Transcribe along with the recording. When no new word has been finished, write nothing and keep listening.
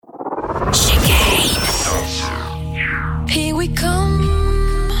we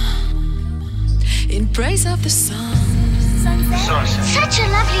come in praise of the sun. Such a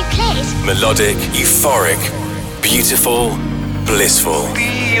lovely place. Melodic, euphoric, beautiful, blissful.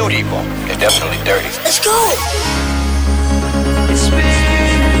 Beautiful. It's definitely dirty. Let's go.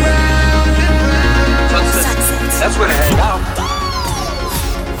 Sunsets. That's where to hang out.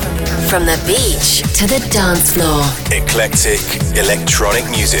 From the beach to the dance floor. Eclectic, electronic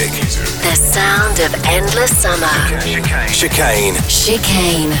music. The sound of endless summer. Chicane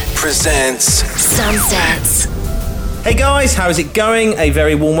presents Sunsets. Hey guys, how's it going? A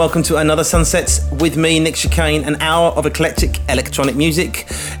very warm welcome to another Sunsets with me, Nick Chicane, an hour of eclectic electronic music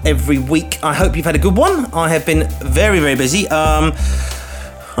every week. I hope you've had a good one. I have been very, very busy. I'm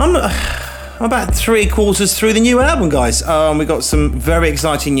about 3/4 through the new album, guys. We've got some very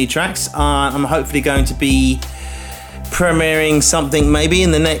exciting new tracks. I'm hopefully going to be premiering something maybe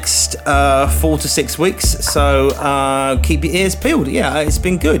in the next 4 to 6 weeks. So keep your ears peeled. Yeah, it's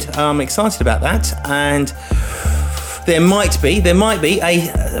been good. I'm excited about that. And there might be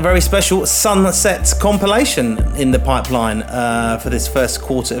a very special Sunsets compilation in the pipeline for this first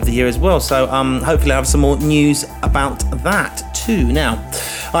quarter of the year as well. So hopefully I'll have some more news about that too. Now,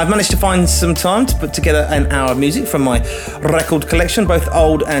 I've managed to find some time to put together an hour of music from my record collection, both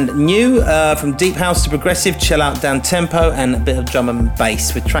old and new, from deep house to progressive, chill out, down tempo, and a bit of drum and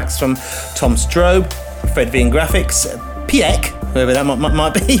bass, with tracks from Tom Strobe, Fred V and Grafix, Piek, whoever that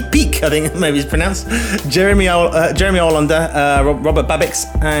might be, Piek, I think maybe it's pronounced, Jeremy Olander, Robert Babicz,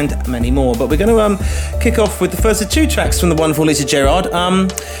 and many more. But we're going to kick off with the first of two tracks from the wonderful Gerrard.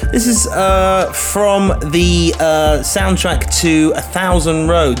 This is from the soundtrack to 1,000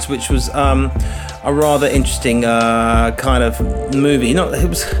 Roads, which was a rather interesting kind of movie. It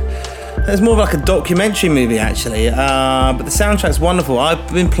was more of like a documentary movie, actually. But the soundtrack's wonderful. I've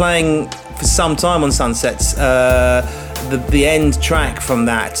been playing for some time on Sunsets the end track from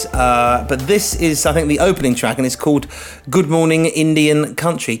that, but this is, I think, the opening track, and it's called Good Morning Indian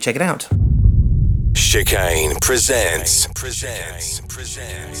Country. Check it out. Chicane presents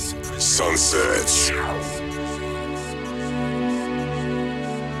Sunsets.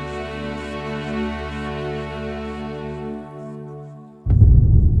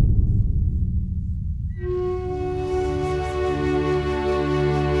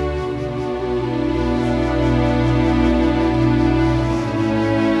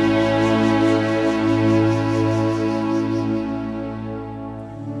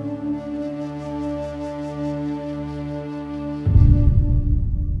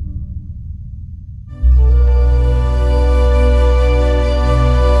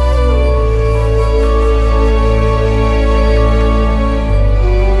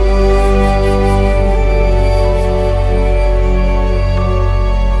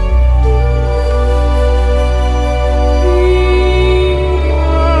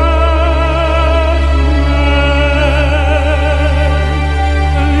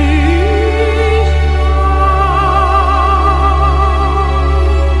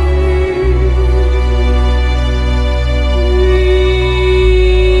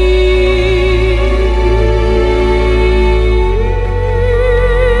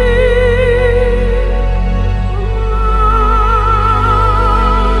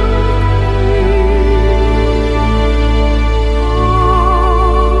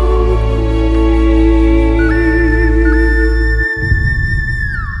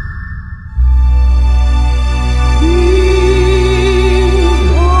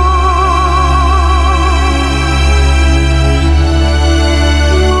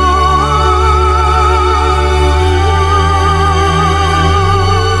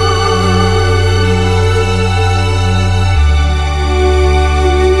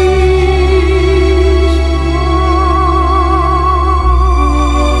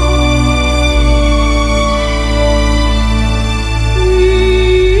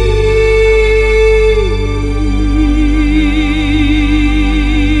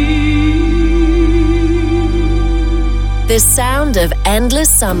 The sound of endless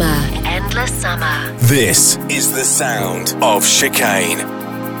summer. Endless summer. This is the sound of Chicane.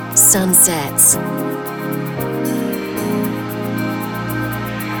 Sunsets.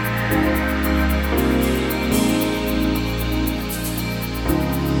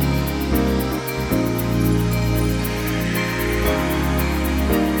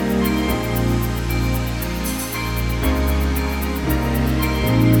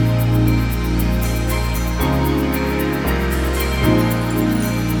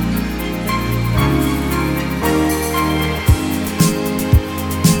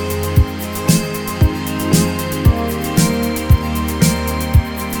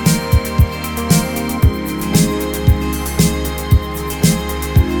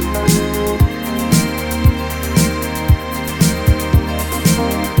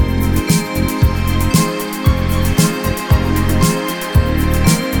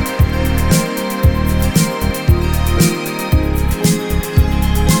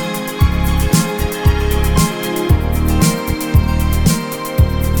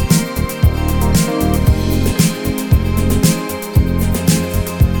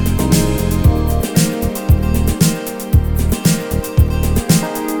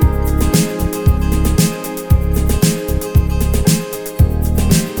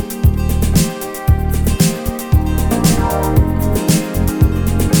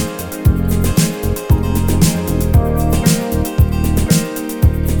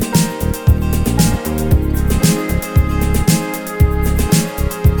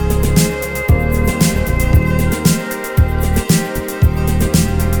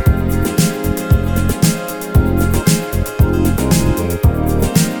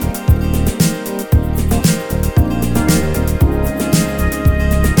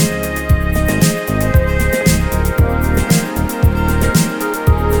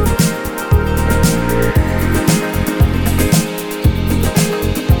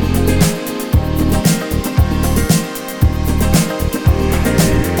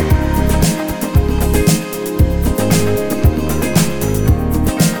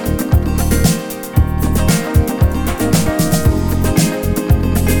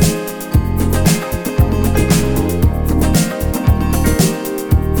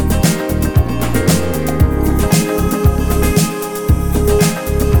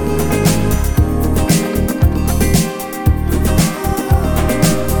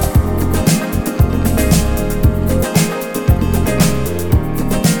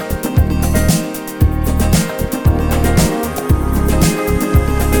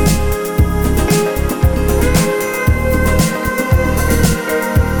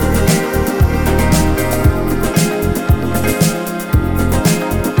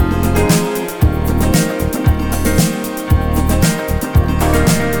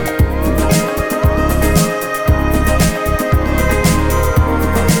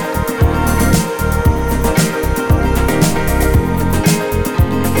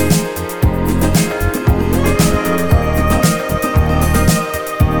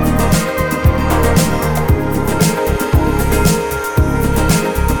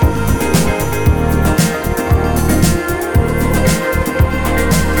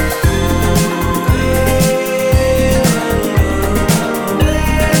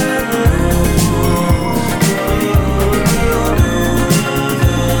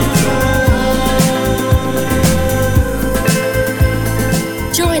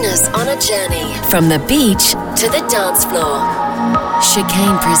 From the beach to the dance floor,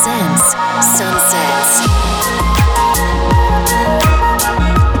 Chicane presents Sunsets.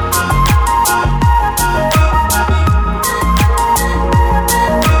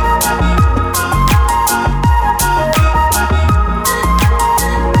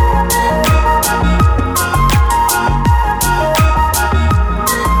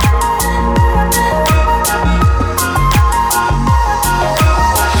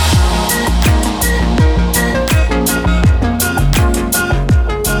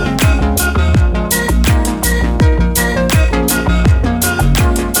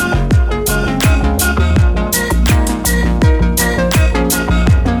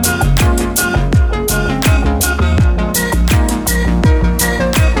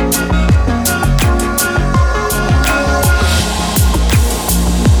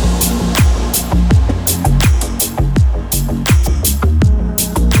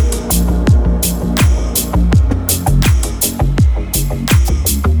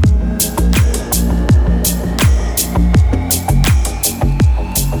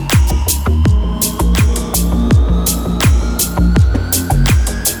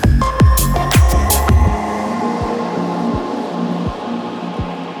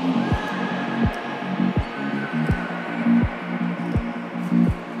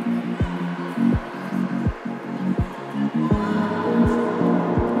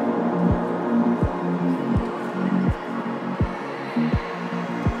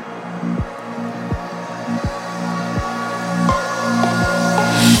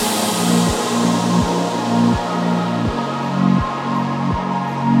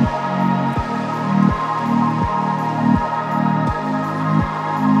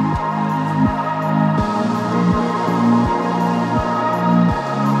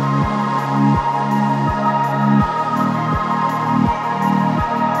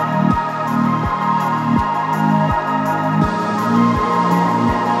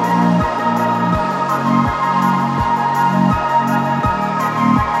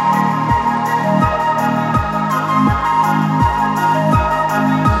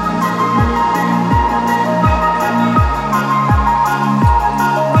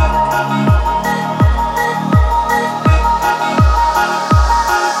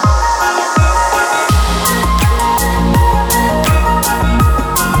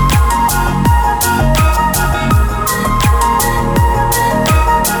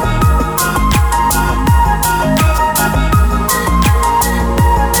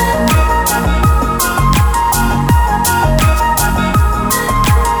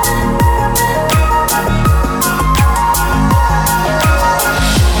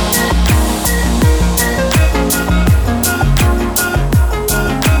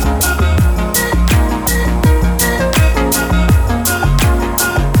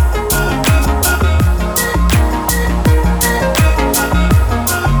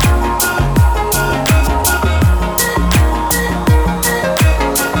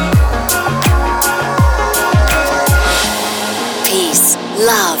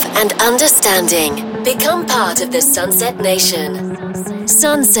 And understanding. Become part of the Sunset Nation.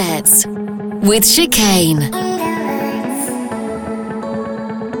 Sunsets with Chicane.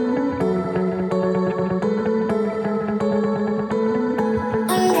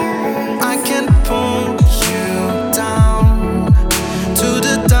 I can pull you down to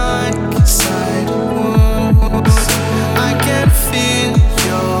the dark side. I can feel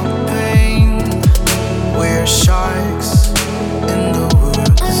your pain. We're sharks in the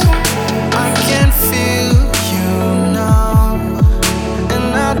woods. I can feel you now,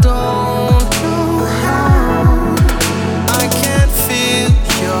 and I don't know how.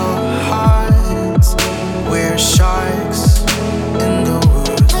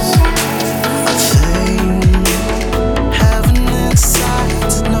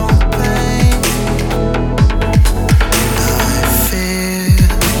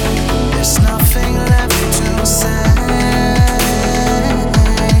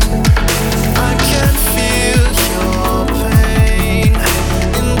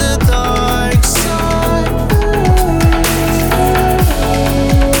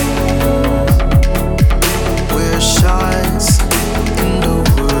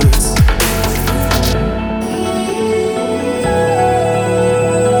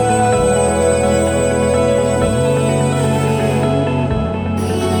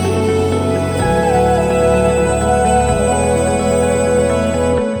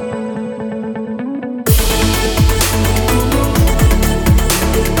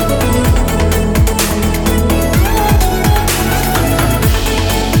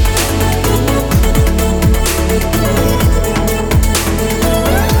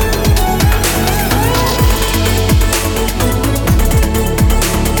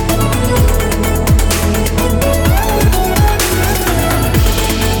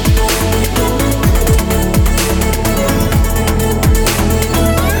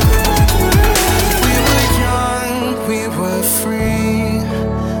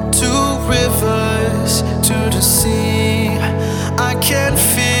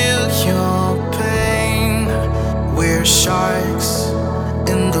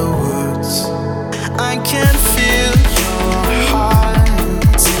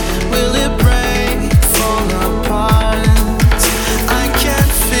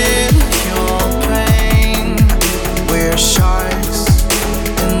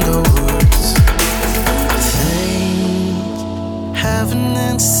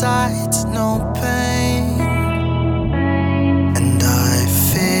 inside, no pain. And I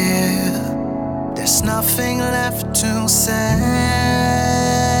fear there's nothing left to say.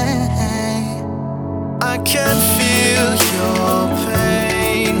 I can feel your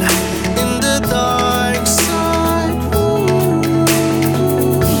pain in the dark side. Ooh.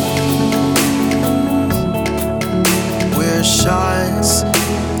 We're sharks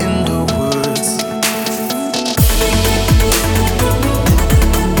in the woods.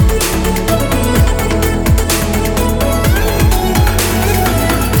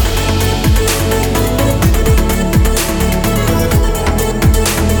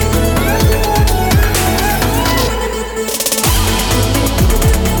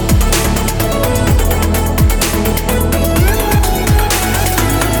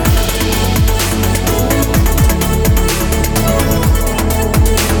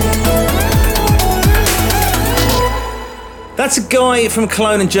 That's a guy from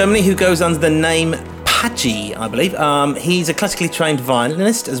Cologne in Germany who goes under the name PAJI, I believe. He's a classically trained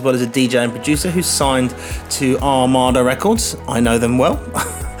violinist as well as a DJ and producer who's signed to Armada Records. I know them well.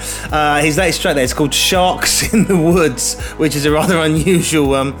 His latest track there is called Sharks in the Woods, which is a rather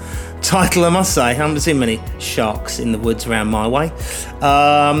unusual title, I must say. I haven't seen many sharks in the woods around my way.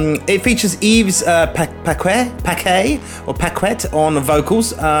 It features Yves Paquet on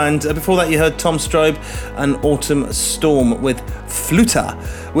vocals, and before that you heard Tom Strobe and Autumn Storm with Fluta,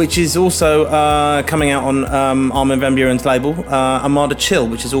 which is also coming out on Armin van Buuren's label, Armada Chill,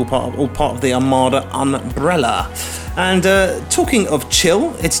 which is all part of the Armada umbrella. And talking of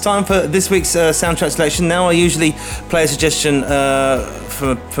chill, it's time for this week's soundtrack selection. Now I usually play a suggestion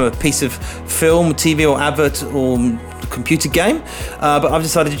from a piece of film, TV or advert or computer game, but I've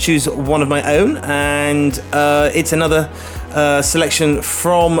decided to choose one of my own, and it's another selection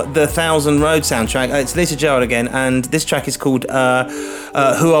from the Thousand Road soundtrack. It's Lisa Gerrard again, and this track is called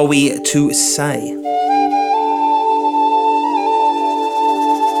Who Are We to Say?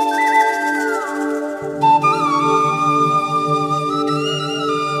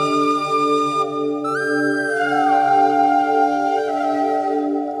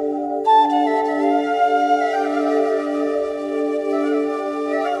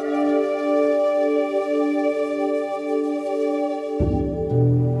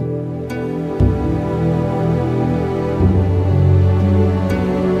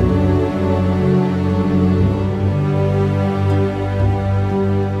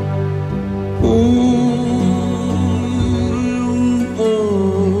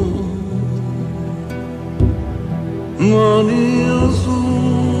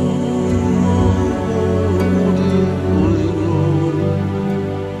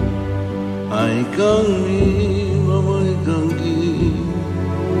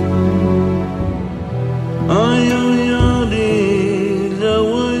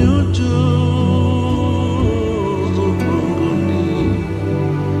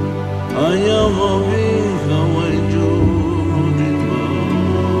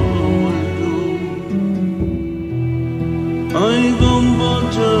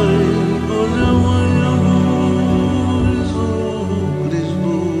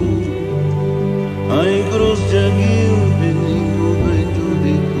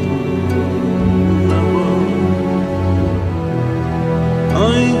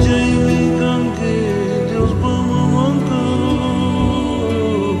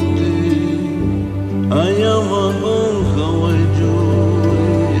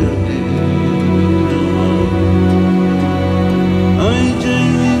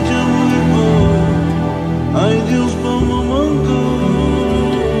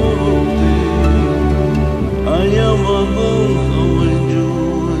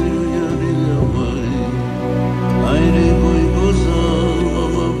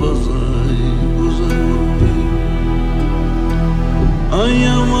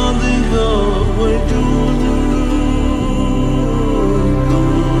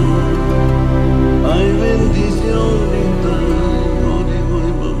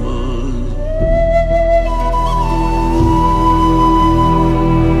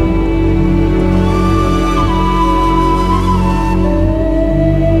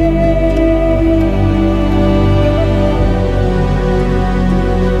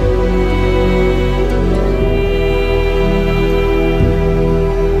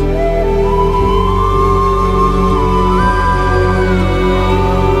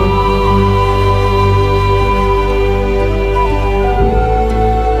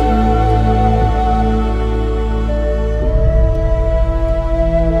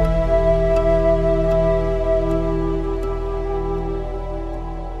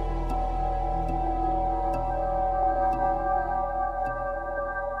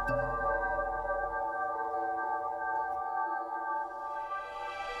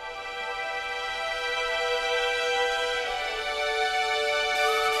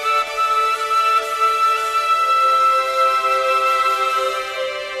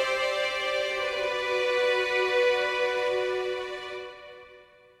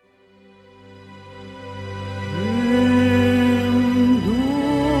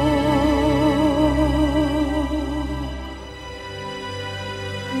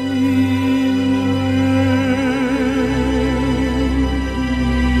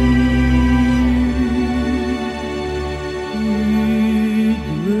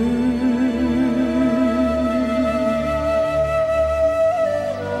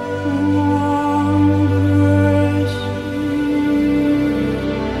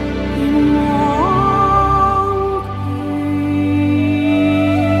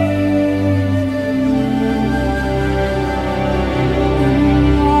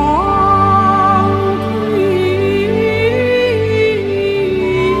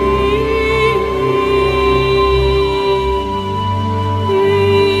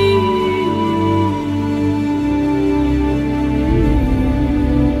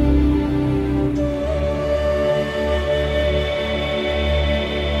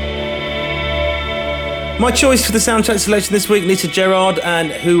 My choice for the soundtrack selection this week, Lisa Gerrard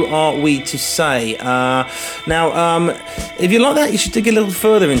and Who Are We to Say? If you like that, you should dig a little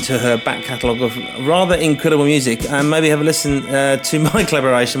further into her back catalogue of rather incredible music and maybe have a listen to my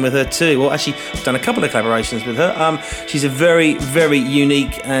collaboration with her too. Well, actually, I've done a couple of collaborations with her. She's a very, very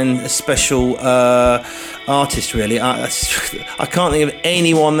unique and special artist, really. I can't think of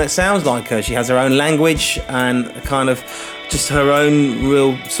anyone that sounds like her. She has her own language and a kind of just her own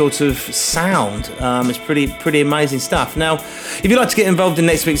real sort of sound. It's pretty amazing stuff. Now, if you'd like to get involved in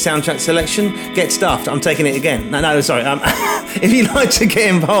next week's soundtrack selection, get stuffed. I'm taking it again. No, sorry. If you'd like to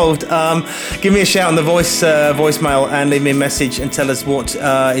get involved, give me a shout on the voicemail and leave me a message and tell us what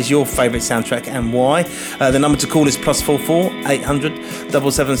is your favourite soundtrack and why. The number to call is +44 800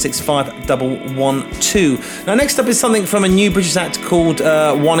 7765 112. Now, next up is something from a new British act called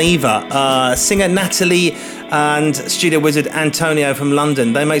Oneeva. Singer Natalie and studio wizard Antonio from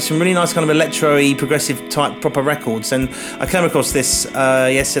London. They make some really nice kind of electro-y, progressive type proper records, and I came across this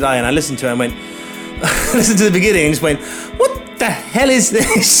yesterday and I listened to it and went listened to the beginning and just went, what the hell is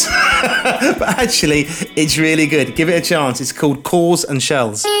this? But actually it's really good. Give it a chance. It's called Cores and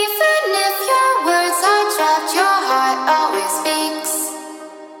Shells. Even if your words are trapped, your heart always speaks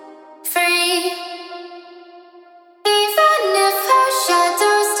free. Even if her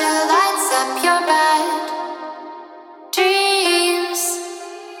shadow still lights up your bed dreams,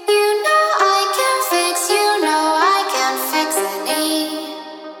 you know I can fix, you know I can fix any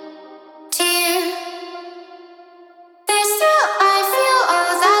tear. There's still I feel,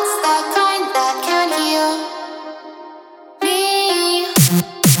 oh that's the kind that can heal me.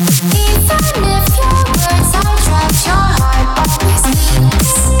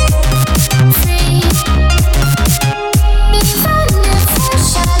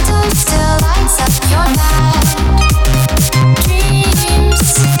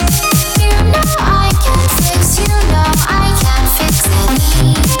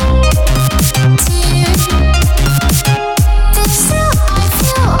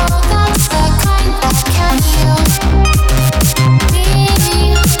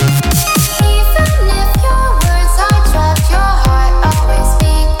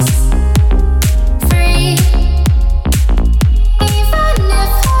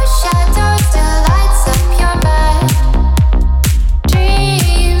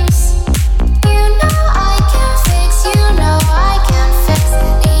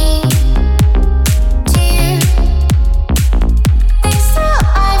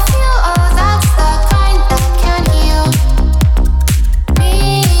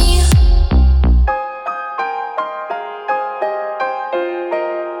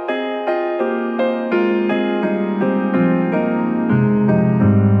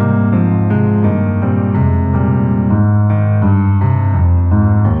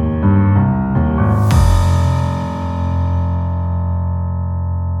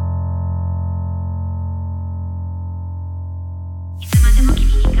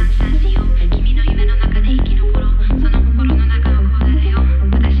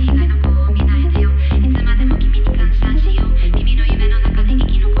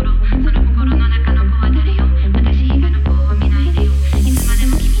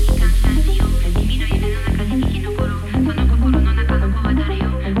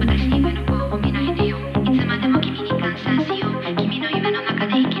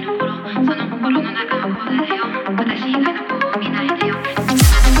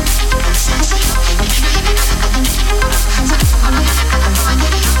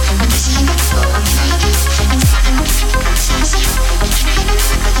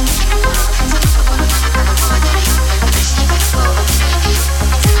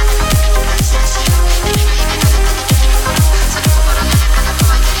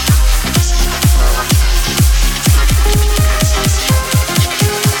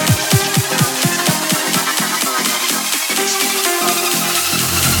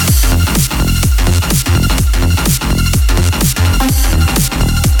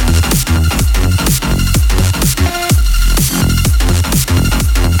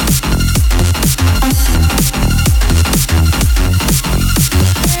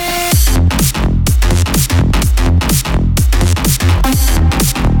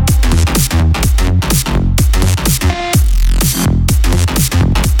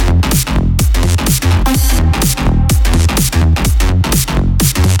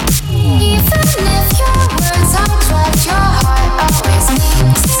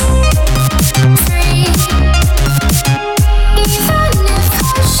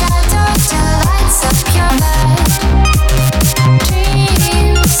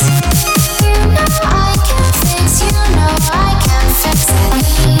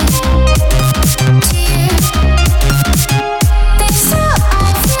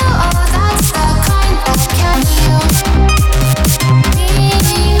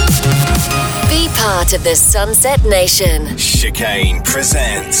 part of the Sunset Nation. Chicane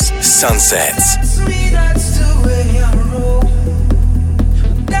presents Sunsets. That's me, that's the way I roll.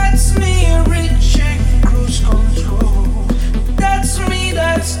 That's me, reaching cruise control. That's me,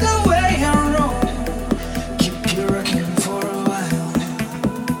 that's the way I roll. Keep you rocking for a while.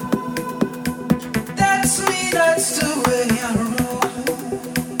 That's me, that's the way I roll.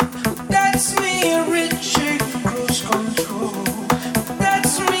 That's me, reaching cruise control.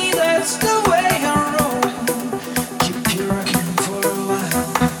 That's me, that's the way I roll. Keep you rocking for a while.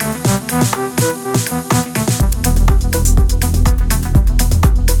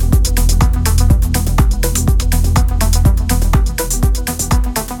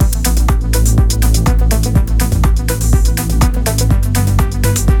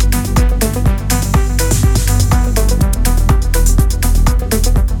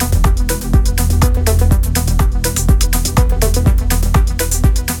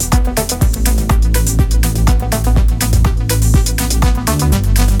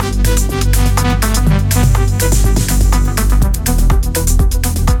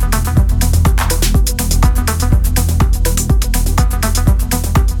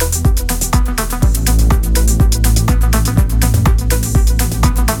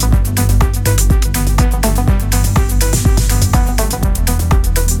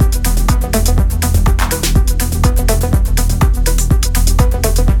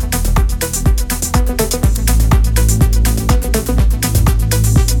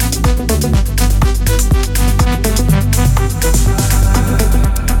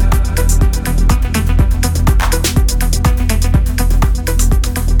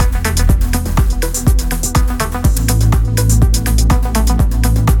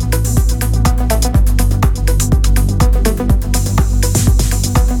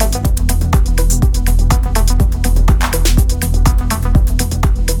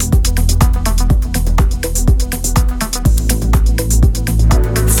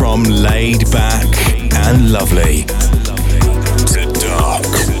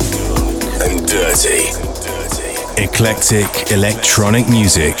 Eclectic electronic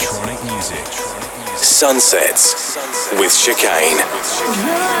music. Sunsets with Chicane.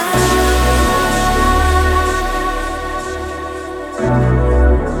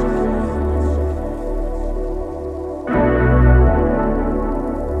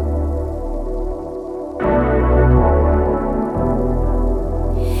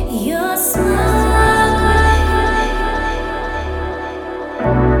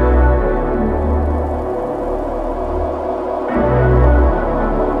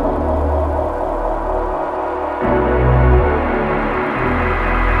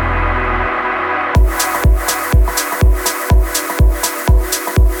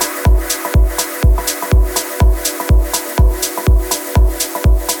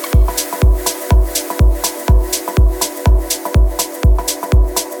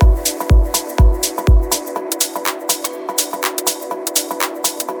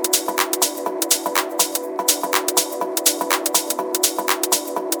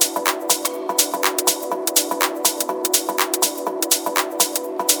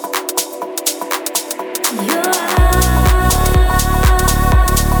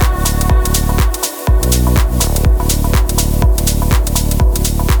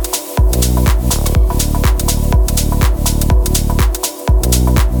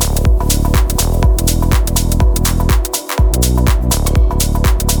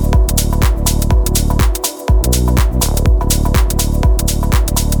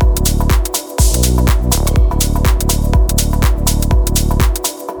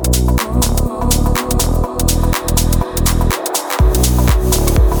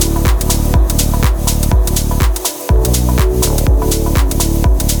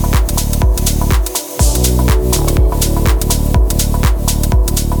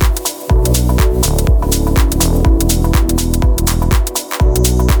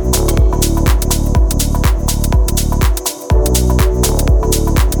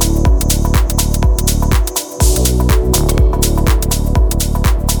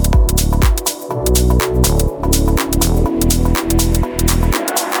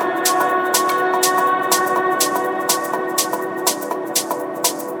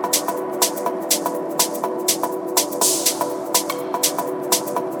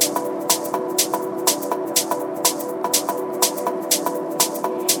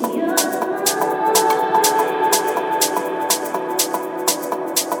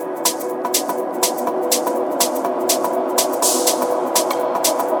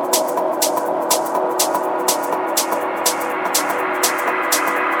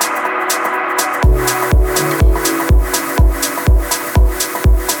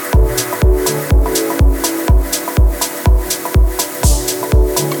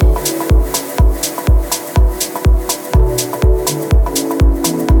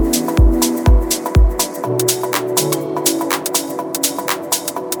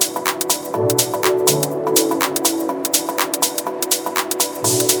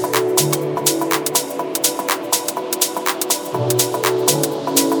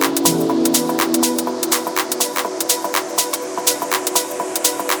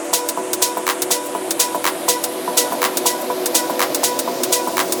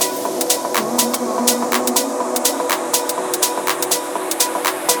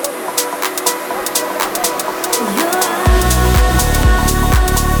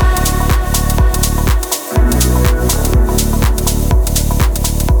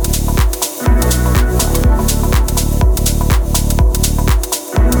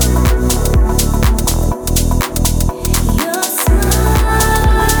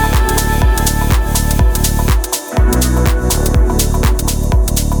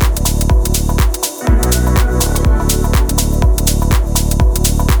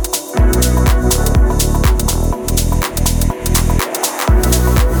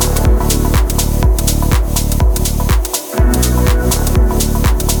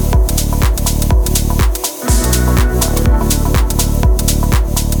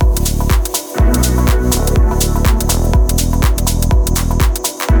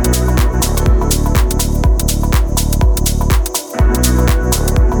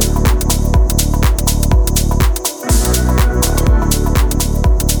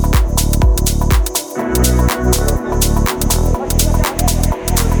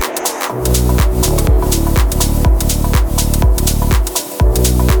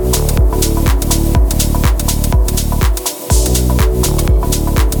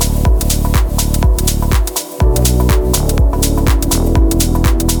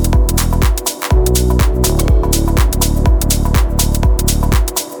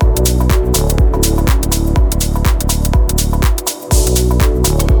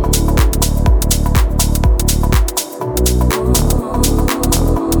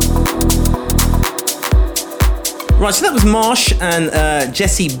 Right, so that was Marsh and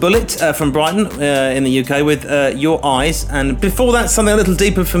Jesse Bullitt from Brighton in the UK with Your Eyes. And before that, something a little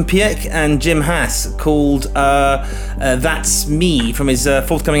deeper from Piek and Jim Hast called That's Me from his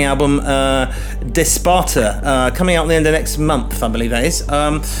forthcoming album Desparta, coming out at the end of next month, I believe that is.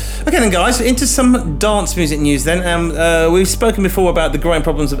 Okay then guys, into some dance music news then. We've spoken before about the growing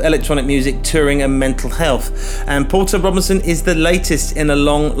problems of electronic music, touring and mental health. And Porter Robinson is the latest in a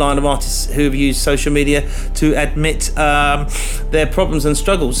long line of artists who have used social media to admit their problems and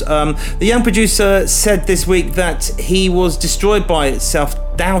struggles. The young producer said this week that he was destroyed by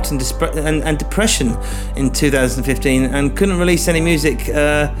self-doubt and depression in 2015 and couldn't release any music,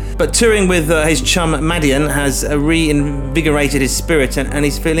 but touring with his chum Madian has reinvigorated his spirit and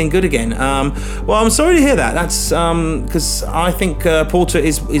he's feeling good again. Well, I'm sorry to hear that. That's because I think Porter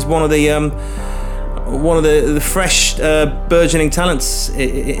is one of the fresh burgeoning talents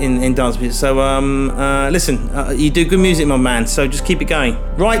in dance music. So listen, you do good music, my man, so just keep it going.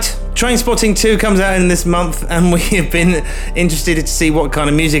 Right, Trainspotting 2 comes out in this month, and we have been interested to see what kind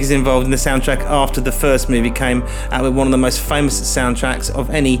of music is involved in the soundtrack after the first movie came out with one of the most famous soundtracks of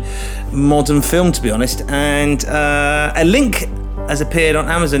any modern film, to be honest. And a link has appeared on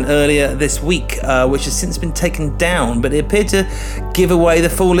Amazon earlier this week, which has since been taken down, but it appeared to give away the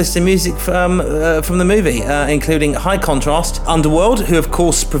full list of music from the movie, including High Contrast, Underworld, who of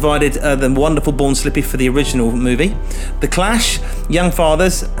course provided the wonderful Born Slippy for the original movie, The Clash, Young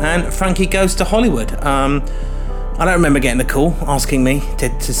Fathers, and Frankie Goes to Hollywood. I don't remember getting the call asking me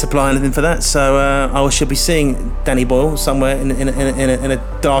to supply anything for that, so I should be seeing Danny Boyle somewhere in a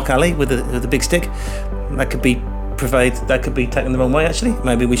dark alley with a big stick. That could be taken the wrong way, actually.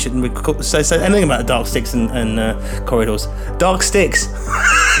 Maybe we shouldn't say anything about dark sticks and corridors. Dark sticks.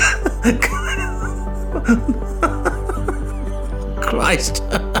 Christ.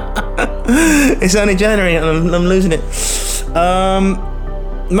 It's only January and I'm losing it.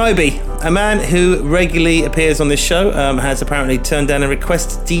 Moby, a man who regularly appears on this show, has apparently turned down a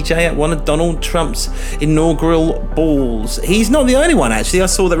request to DJ at one of Donald Trump's inaugural balls. He's not the only one, actually. I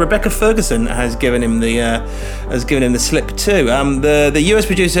saw that Rebecca Ferguson has given him the slip too. The US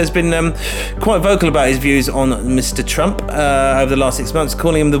producer has been quite vocal about his views on Mr. Trump over the last 6 months,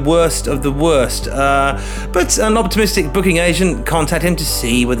 calling him the worst of the worst. But an optimistic booking agent contacted him to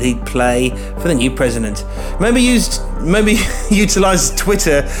see whether he'd play for the new president. Maybe utilised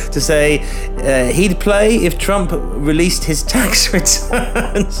Twitter to say he'd play if Trump released his tax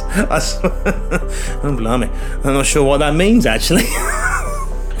returns. Oh, blimey. I'm not sure what that means, actually.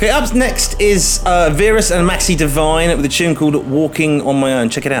 Okay, up next is Veerus and Maxie Devine with a tune called Walking on My Own.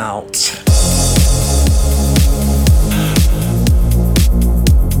 Check it out.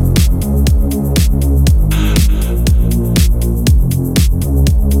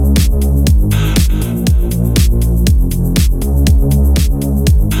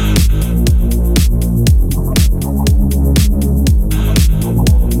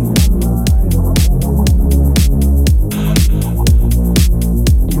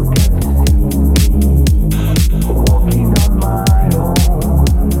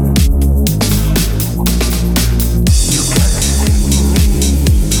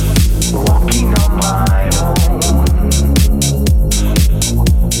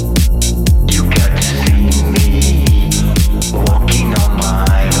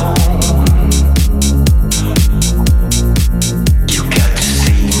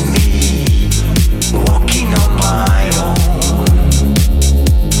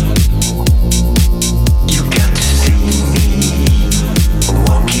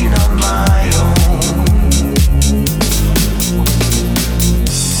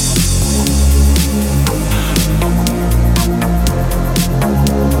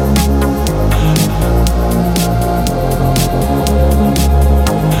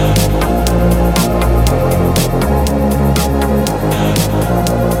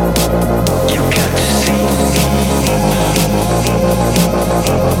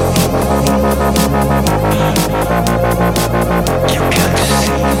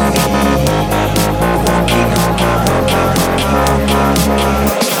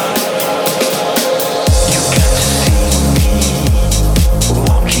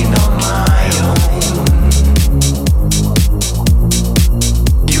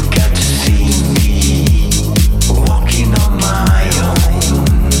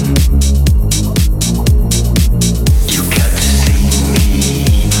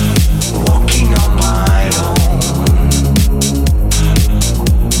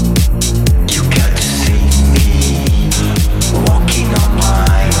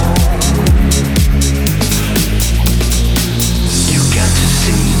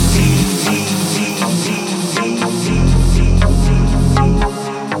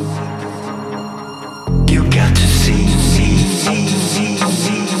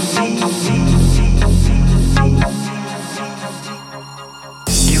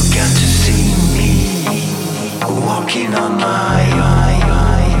 walking on my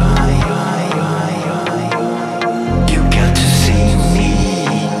you got to see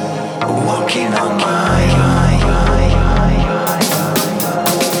me walking on my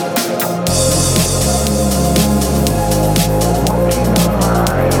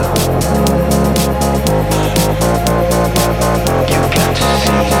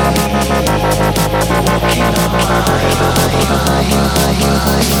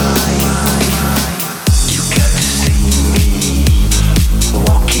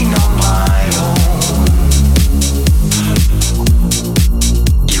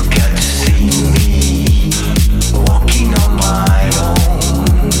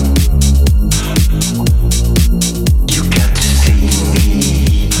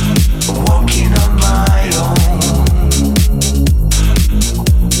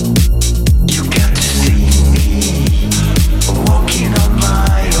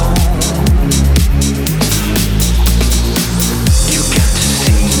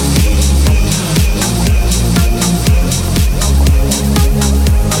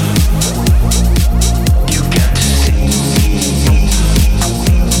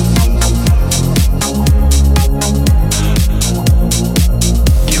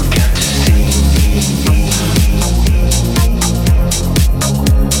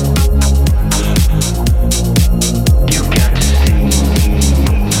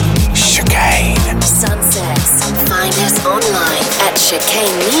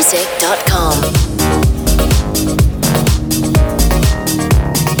chicanemusic.com.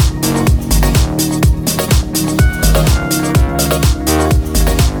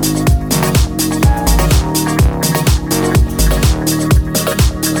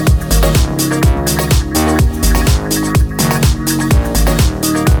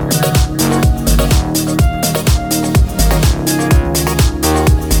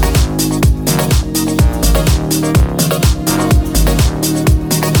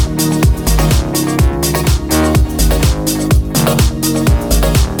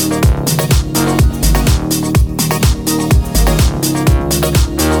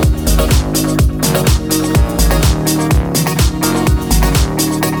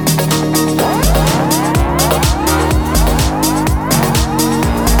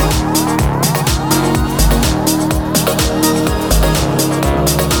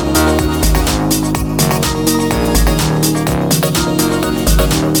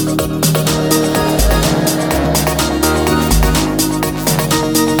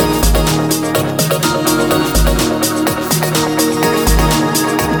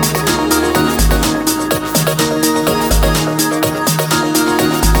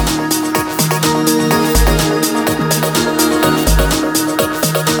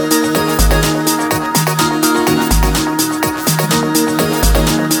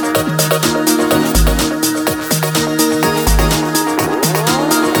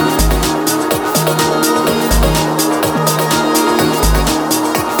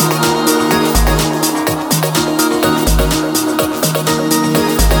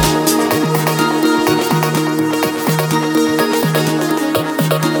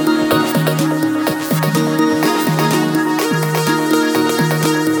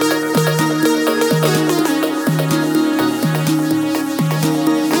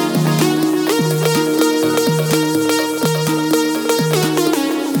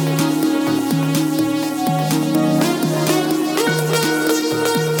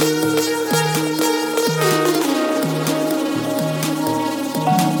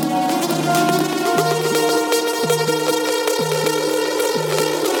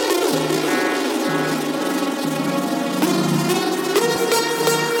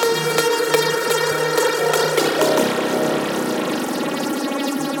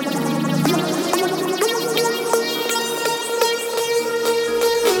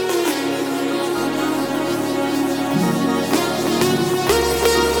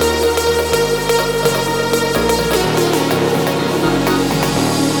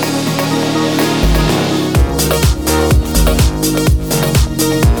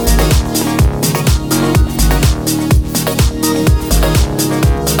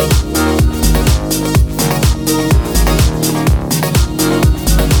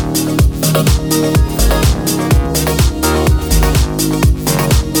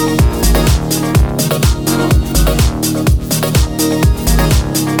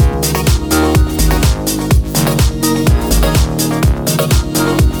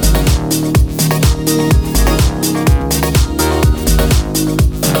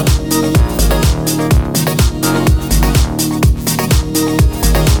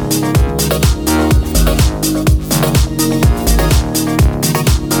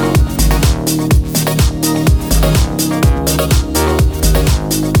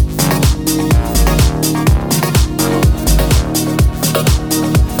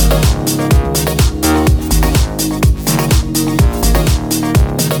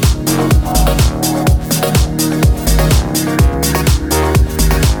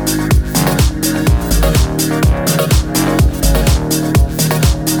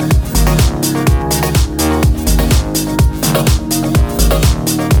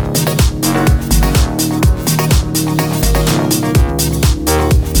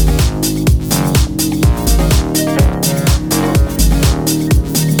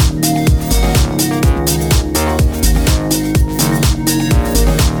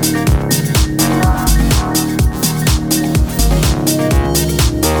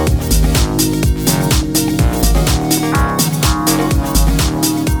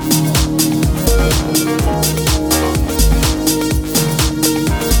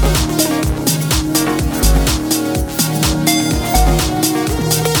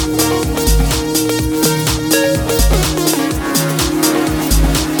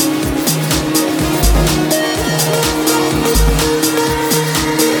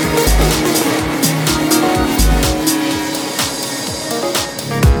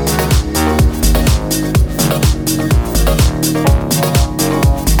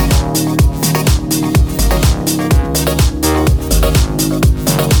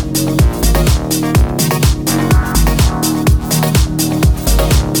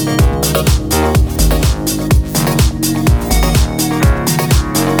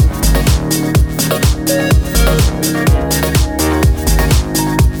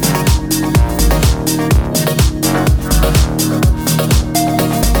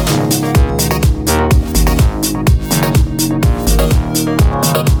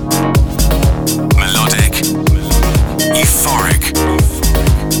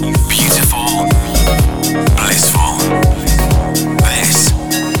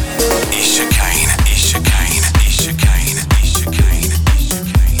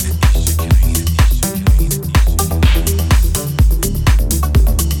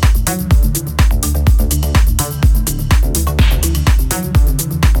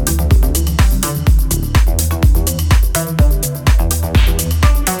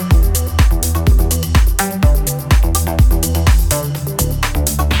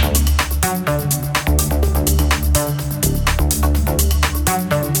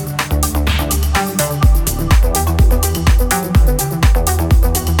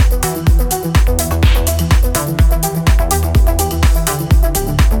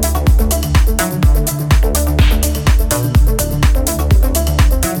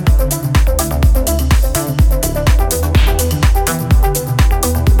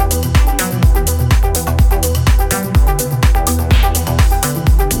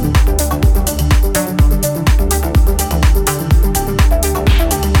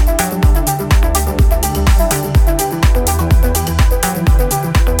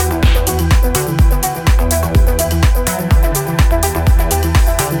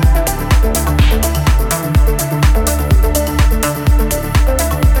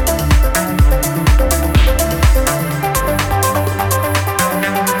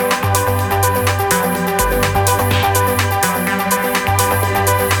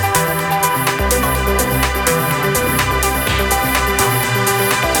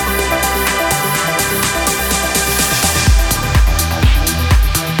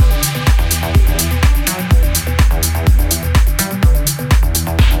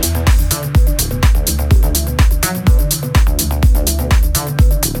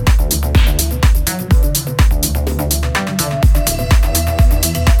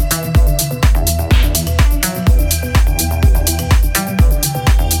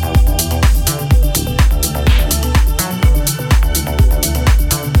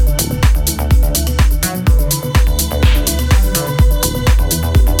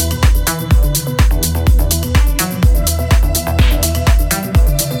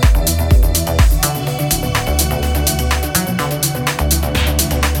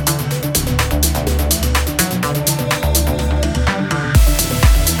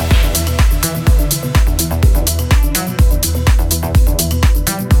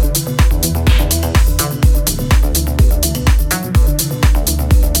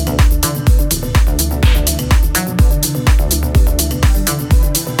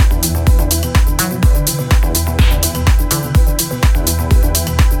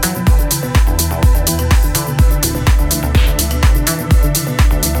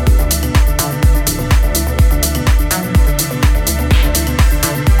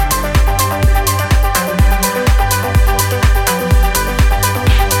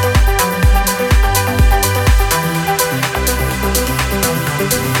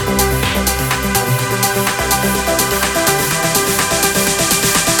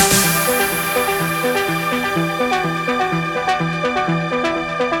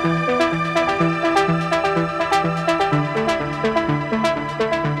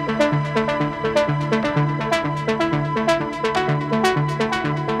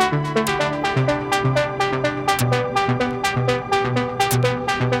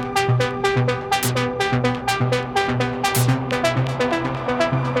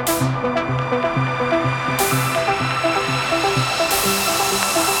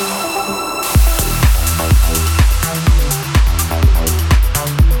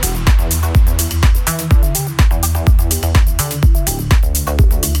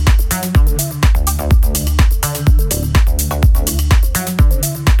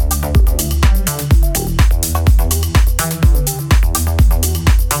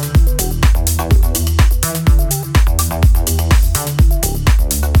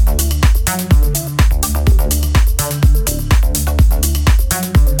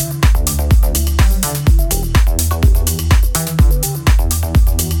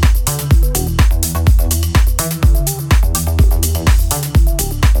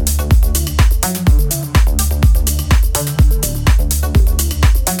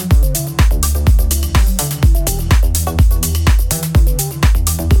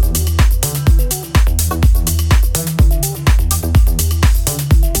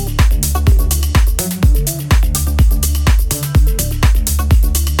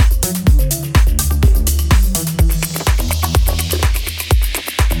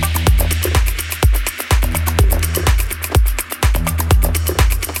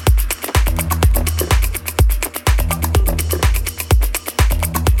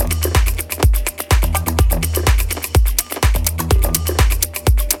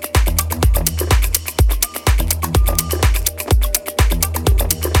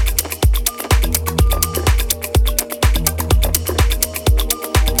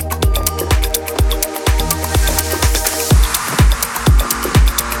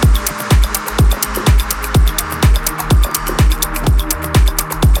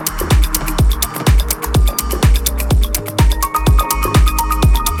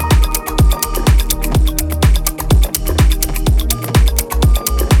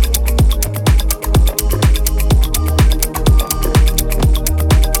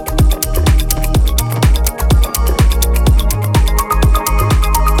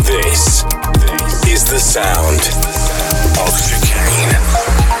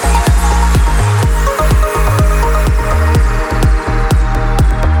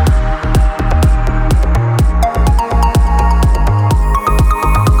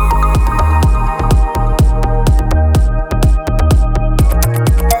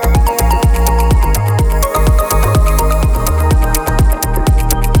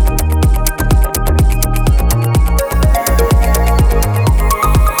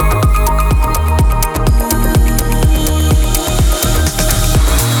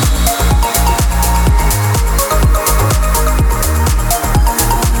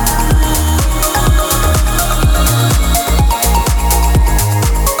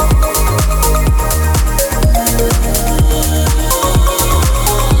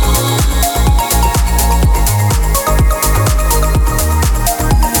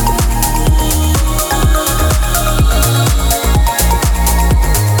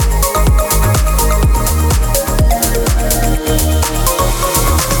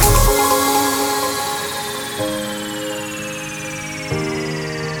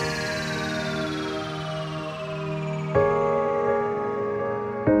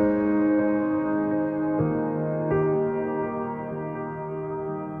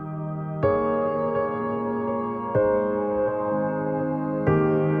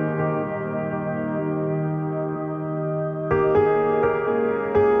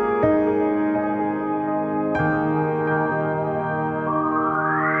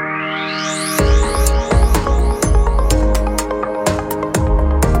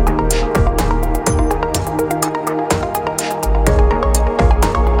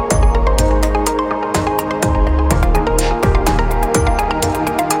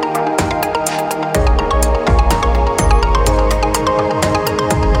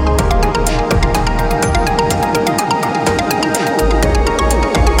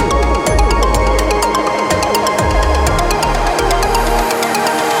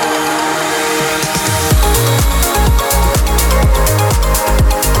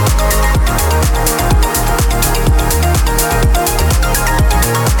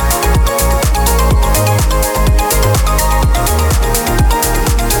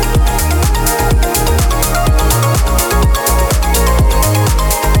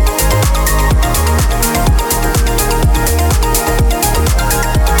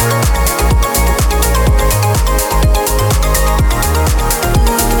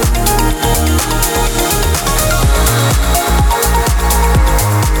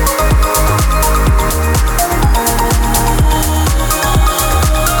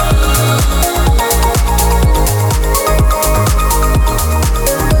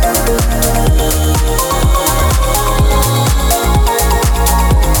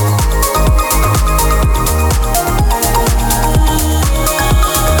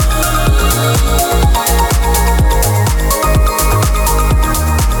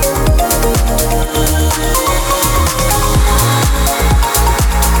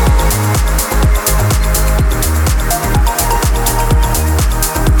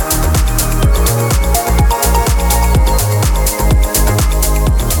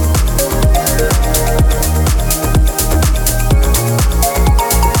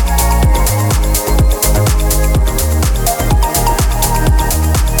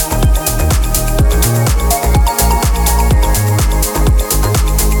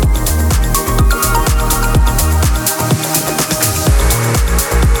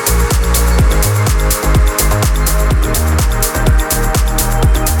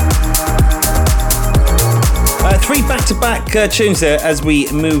 back tunes there as we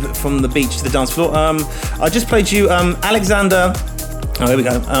move from the beach to the dance floor. I just played you Alexander. Oh, here we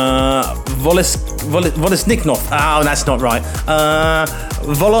go. Volosnikov. Oh, that's not right.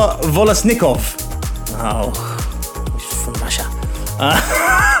 Volosnikov. Oh, from Russia.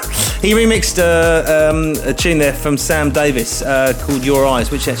 He remixed a tune there from Sam Davies called Your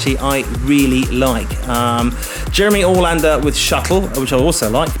Eyes, which actually I really like. Jeremy Olander with Shuttle, which I also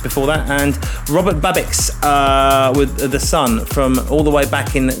liked before that, and Robert Babicz with The Sun from all the way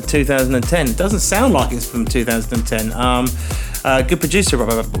back in 2010. It doesn't sound like it's from 2010. Good producer,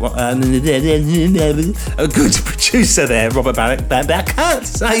 Robert. A good producer there, Robert Babicz. I can't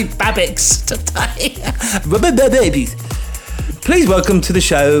say Babicz today. Robert Babicz. Please welcome to the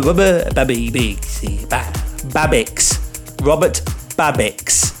show, Robert Babicz. Robert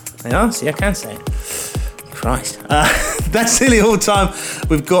Babicz. Yeah, see, I can say it. Christ. That's nearly all the time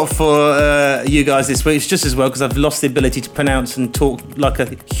we've got for you guys this week. It's just as well because I've lost the ability to pronounce and talk like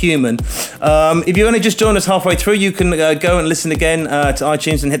a human. If you only just joined us halfway through, you can go and listen again to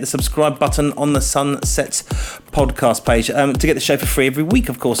iTunes and hit the subscribe button on the Sunsets podcast page to get the show for free every week,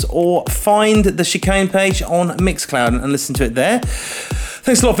 of course, or find the Chicane page on Mixcloud and listen to it there.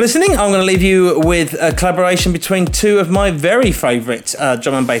 Thanks a lot for listening. I'm going to leave you with a collaboration between two of my very favourite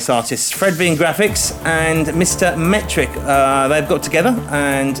drum and bass artists, Fred V and Grafix and Mr. Metric. They've got together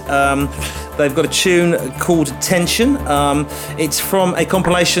and they've got a tune called Tension. It's from a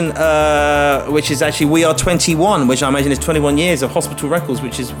compilation which is actually We Are 21, which I imagine is 21 years of Hospital Records,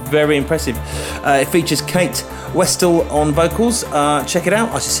 which is very impressive. It features Kate Westall on vocals. Check it out.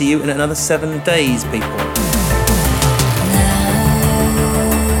 I shall see you in another 7 days, people.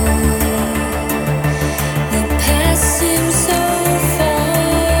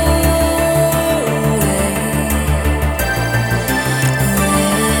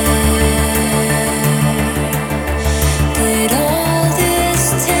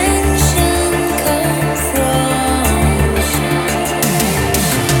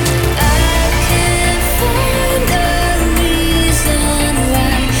 Find a reason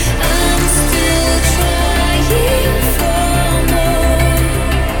why I'm still trying.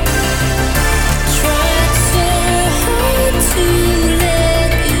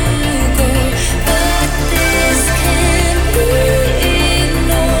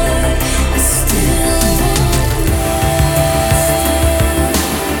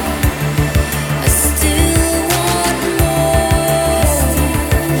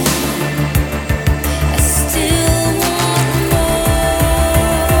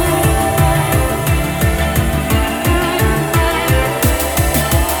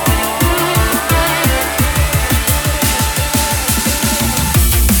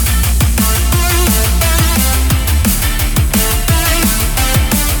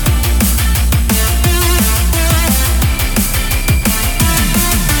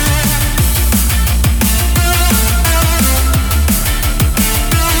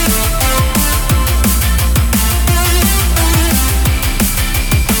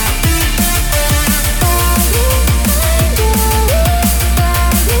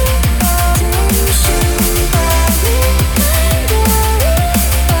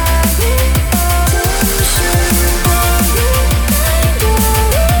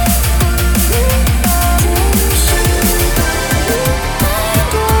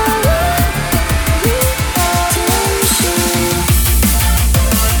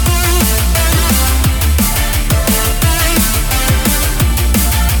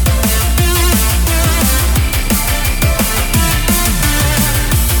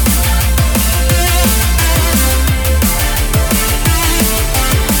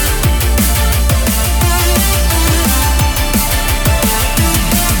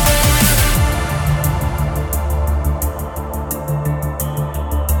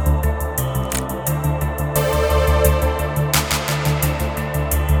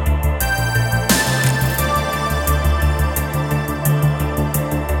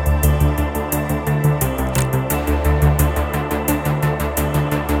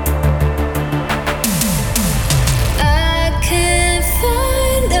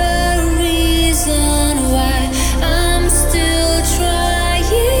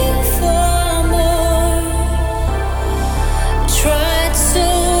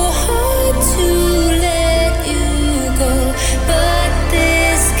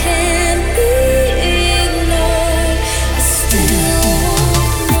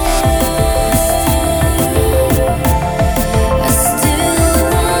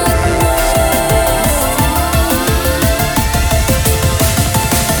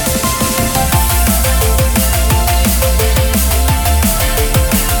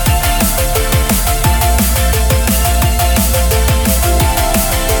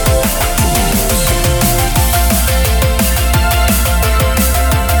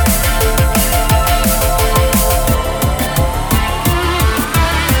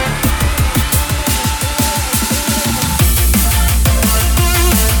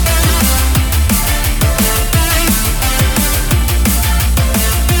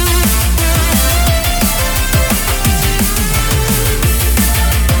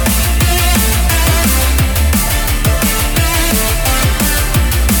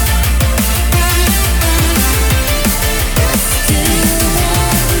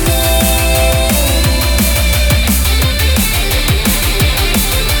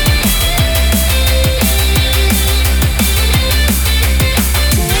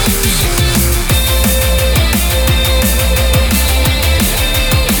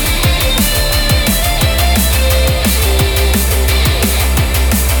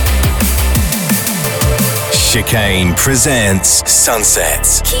 Chicane presents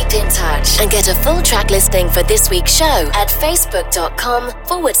Sunsets. Keep in touch and get a full track listing for this week's show at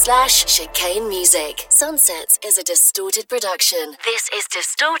facebook.com/Chicane Music. Sunsets is a Distorted production. This is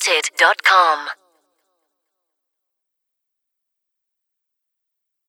distorted.com.